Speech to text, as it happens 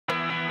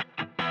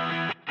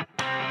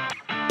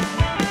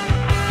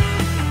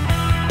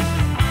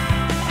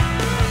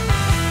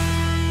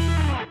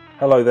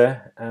Hello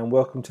there and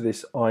welcome to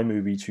this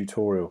iMovie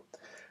tutorial.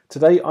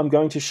 Today I'm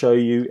going to show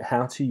you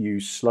how to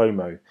use Slo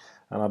Mo,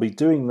 and I'll be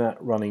doing that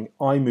running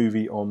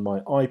iMovie on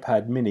my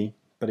iPad mini,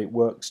 but it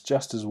works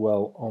just as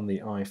well on the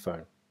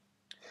iPhone.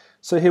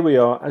 So here we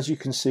are. As you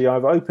can see,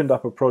 I've opened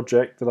up a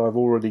project that I've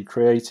already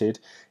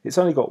created. It's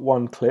only got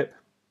one clip.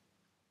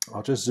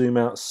 I'll just zoom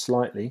out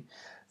slightly.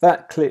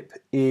 That clip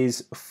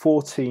is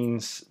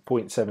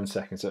 14.7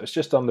 seconds, so it's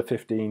just under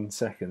 15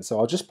 seconds. So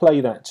I'll just play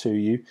that to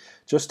you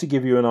just to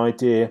give you an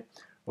idea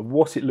of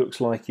what it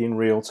looks like in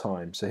real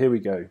time. So here we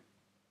go.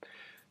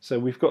 So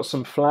we've got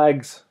some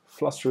flags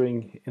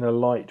fluttering in a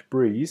light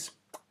breeze,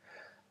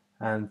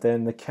 and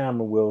then the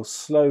camera will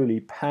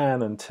slowly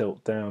pan and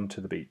tilt down to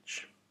the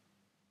beach.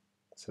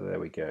 So there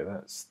we go,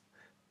 that's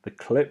the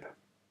clip.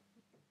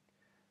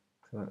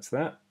 So that's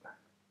that.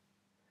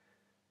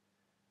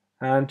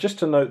 And just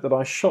to note that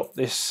I shot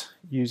this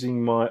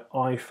using my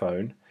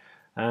iPhone,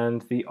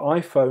 and the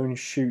iPhone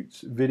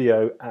shoots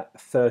video at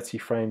 30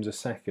 frames a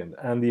second.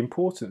 And the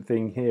important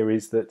thing here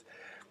is that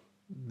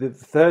the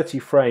 30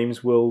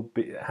 frames will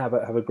have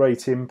a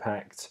great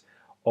impact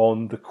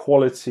on the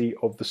quality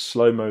of the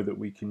slow-mo that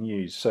we can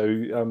use.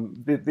 So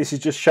this is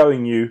just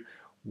showing you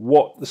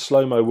what the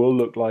slow-mo will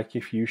look like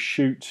if you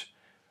shoot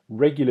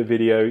regular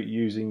video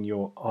using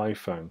your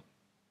iPhone.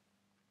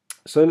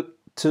 So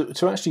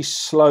to actually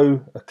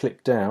slow a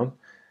clip down,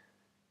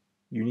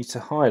 you need to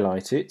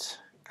highlight it,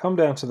 come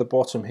down to the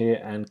bottom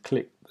here and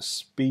click the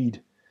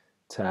speed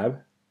tab,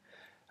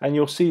 and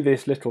you'll see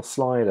this little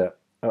slider.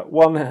 At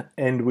one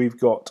end we've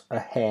got a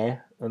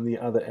hare and the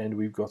other end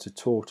we've got a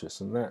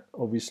tortoise, and that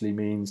obviously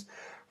means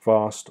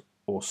fast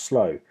or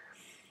slow.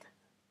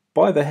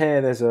 By the hare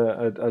there's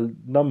a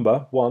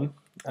number 1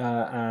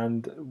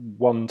 and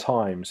 1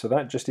 time, so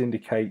that just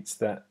indicates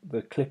that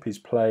the clip is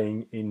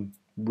playing in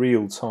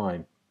real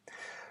time.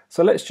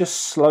 So let's just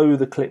slow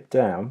the clip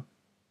down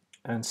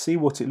and see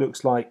what it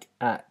looks like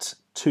at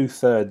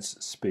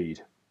 2/3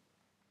 speed.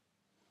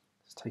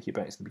 Let's take it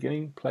back to the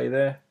beginning, play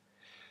there.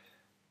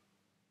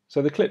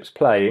 So the clip's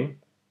playing.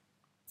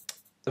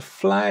 The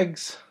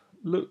flags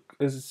look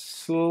as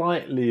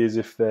slightly as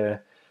if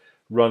they're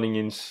running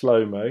in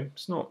slow-mo.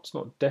 It's not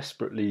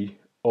desperately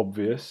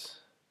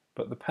obvious,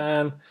 but the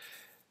pan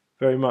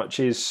very much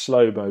is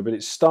slow-mo, but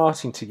it's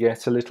starting to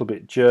get a little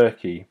bit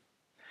jerky.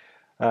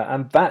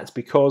 And that's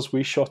because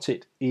we shot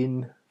it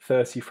in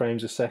 30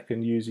 frames a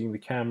second using the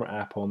camera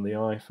app on the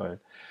iPhone.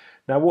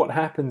 Now what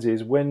happens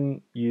is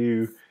when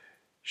you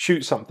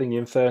shoot something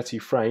in 30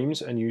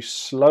 frames and you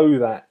slow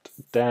that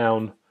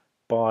down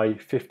by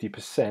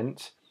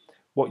 50%,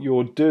 what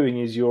you're doing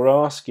is you're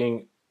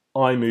asking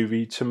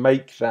iMovie to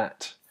make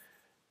that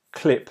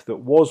clip that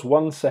was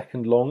 1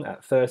 second long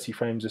at 30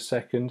 frames a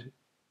second,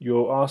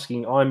 you're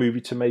asking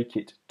iMovie to make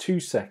it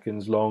 2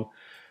 seconds long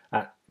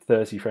at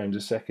 30 frames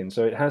a second.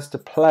 So it has to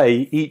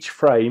play each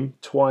frame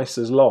twice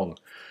as long,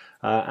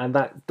 and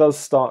that does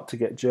start to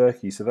get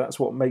jerky, so that's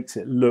what makes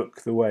it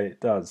look the way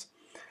it does.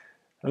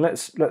 And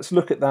let's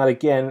look at that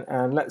again,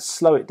 and let's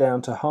slow it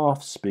down to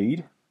half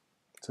speed.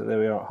 So there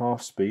we are at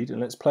half speed, and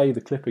let's play the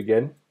clip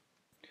again.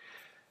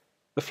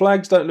 The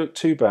flags don't look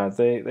too bad.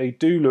 They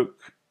do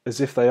look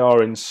as if they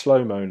are in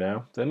slow-mo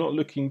now. They're not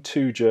looking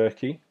too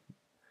jerky.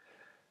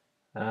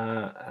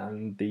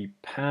 And the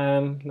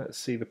pan, let's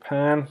see the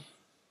pan.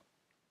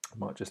 I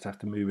might just have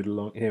to move it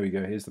along. Here we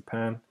go, here's the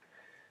pan.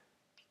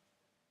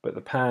 But the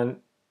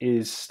pan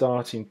is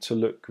starting to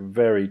look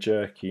very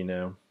jerky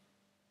now.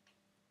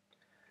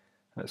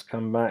 Let's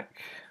come back,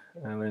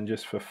 and then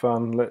just for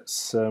fun,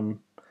 let's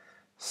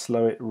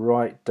slow it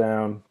right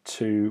down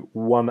to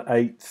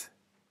 1/8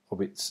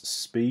 of its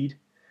speed.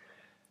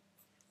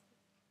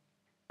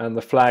 And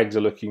the flags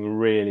are looking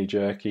really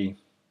jerky.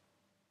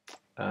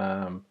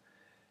 Yeah,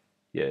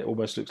 it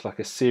almost looks like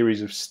a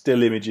series of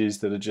still images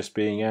that are just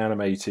being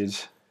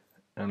animated.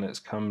 And let's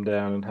come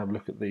down and have a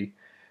look at the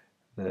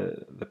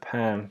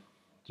pan,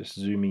 just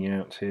zooming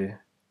out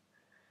here.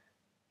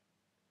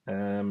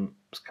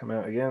 Let's come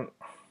out again,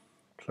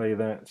 play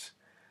that,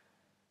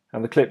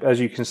 and the clip,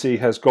 as you can see,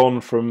 has gone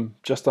from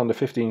just under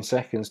 15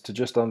 seconds to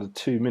just under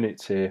 2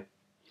 minutes here,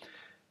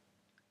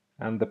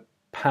 and the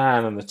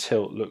pan and the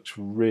tilt looks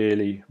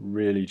really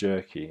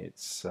jerky.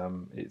 It's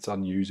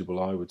unusable,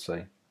 I would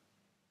say.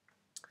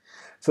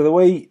 So the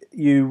way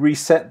you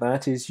reset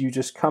that is you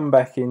just come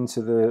back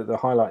into the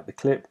highlight the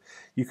clip.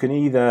 You can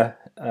either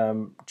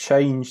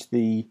change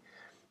the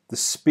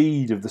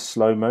speed of the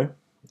slow-mo,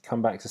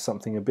 come back to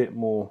something a bit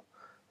more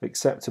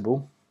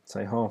acceptable,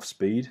 say half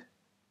speed,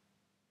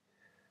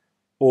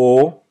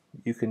 or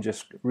you can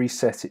just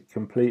reset it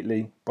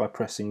completely by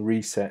pressing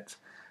reset,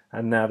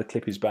 and now the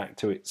clip is back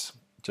to its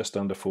just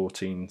under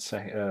 15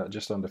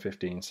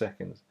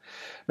 seconds.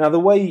 Now the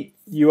way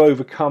you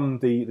overcome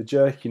the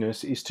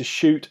jerkiness is to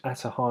shoot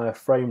at a higher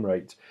frame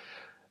rate.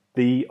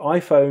 The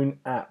iPhone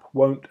app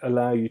won't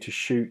allow you to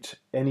shoot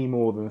any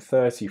more than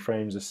 30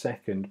 frames a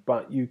second,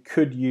 but you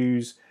could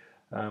use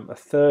a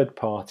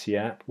third-party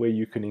app where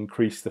you can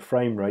increase the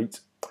frame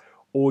rate,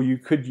 or you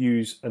could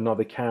use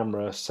another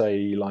camera,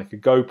 say like a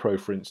GoPro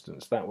for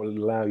instance. That will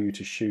allow you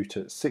to shoot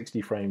at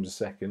 60 frames a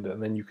second,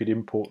 and then you could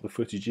import the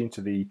footage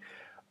into the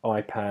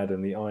iPad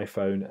and the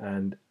iPhone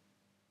and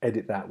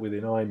edit that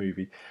within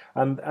iMovie,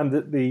 and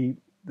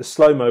the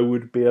slow-mo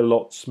would be a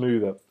lot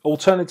smoother.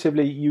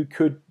 Alternatively, you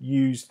could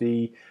use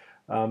the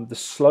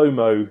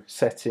slow-mo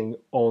setting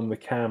on the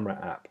camera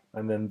app,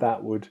 and then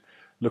that would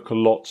look a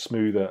lot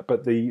smoother.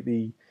 But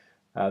the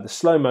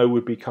slow-mo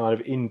would be kind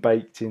of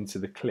baked into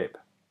the clip.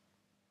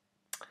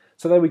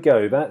 So there we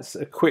go. That's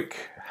a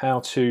quick how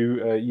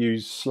to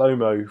use Slo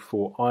Mo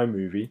for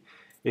iMovie.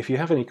 If you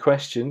have any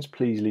questions,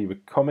 please leave a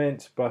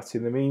comment. But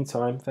in the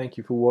meantime, thank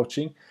you for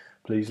watching.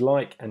 Please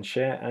like and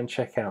share and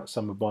check out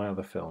some of my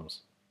other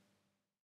films.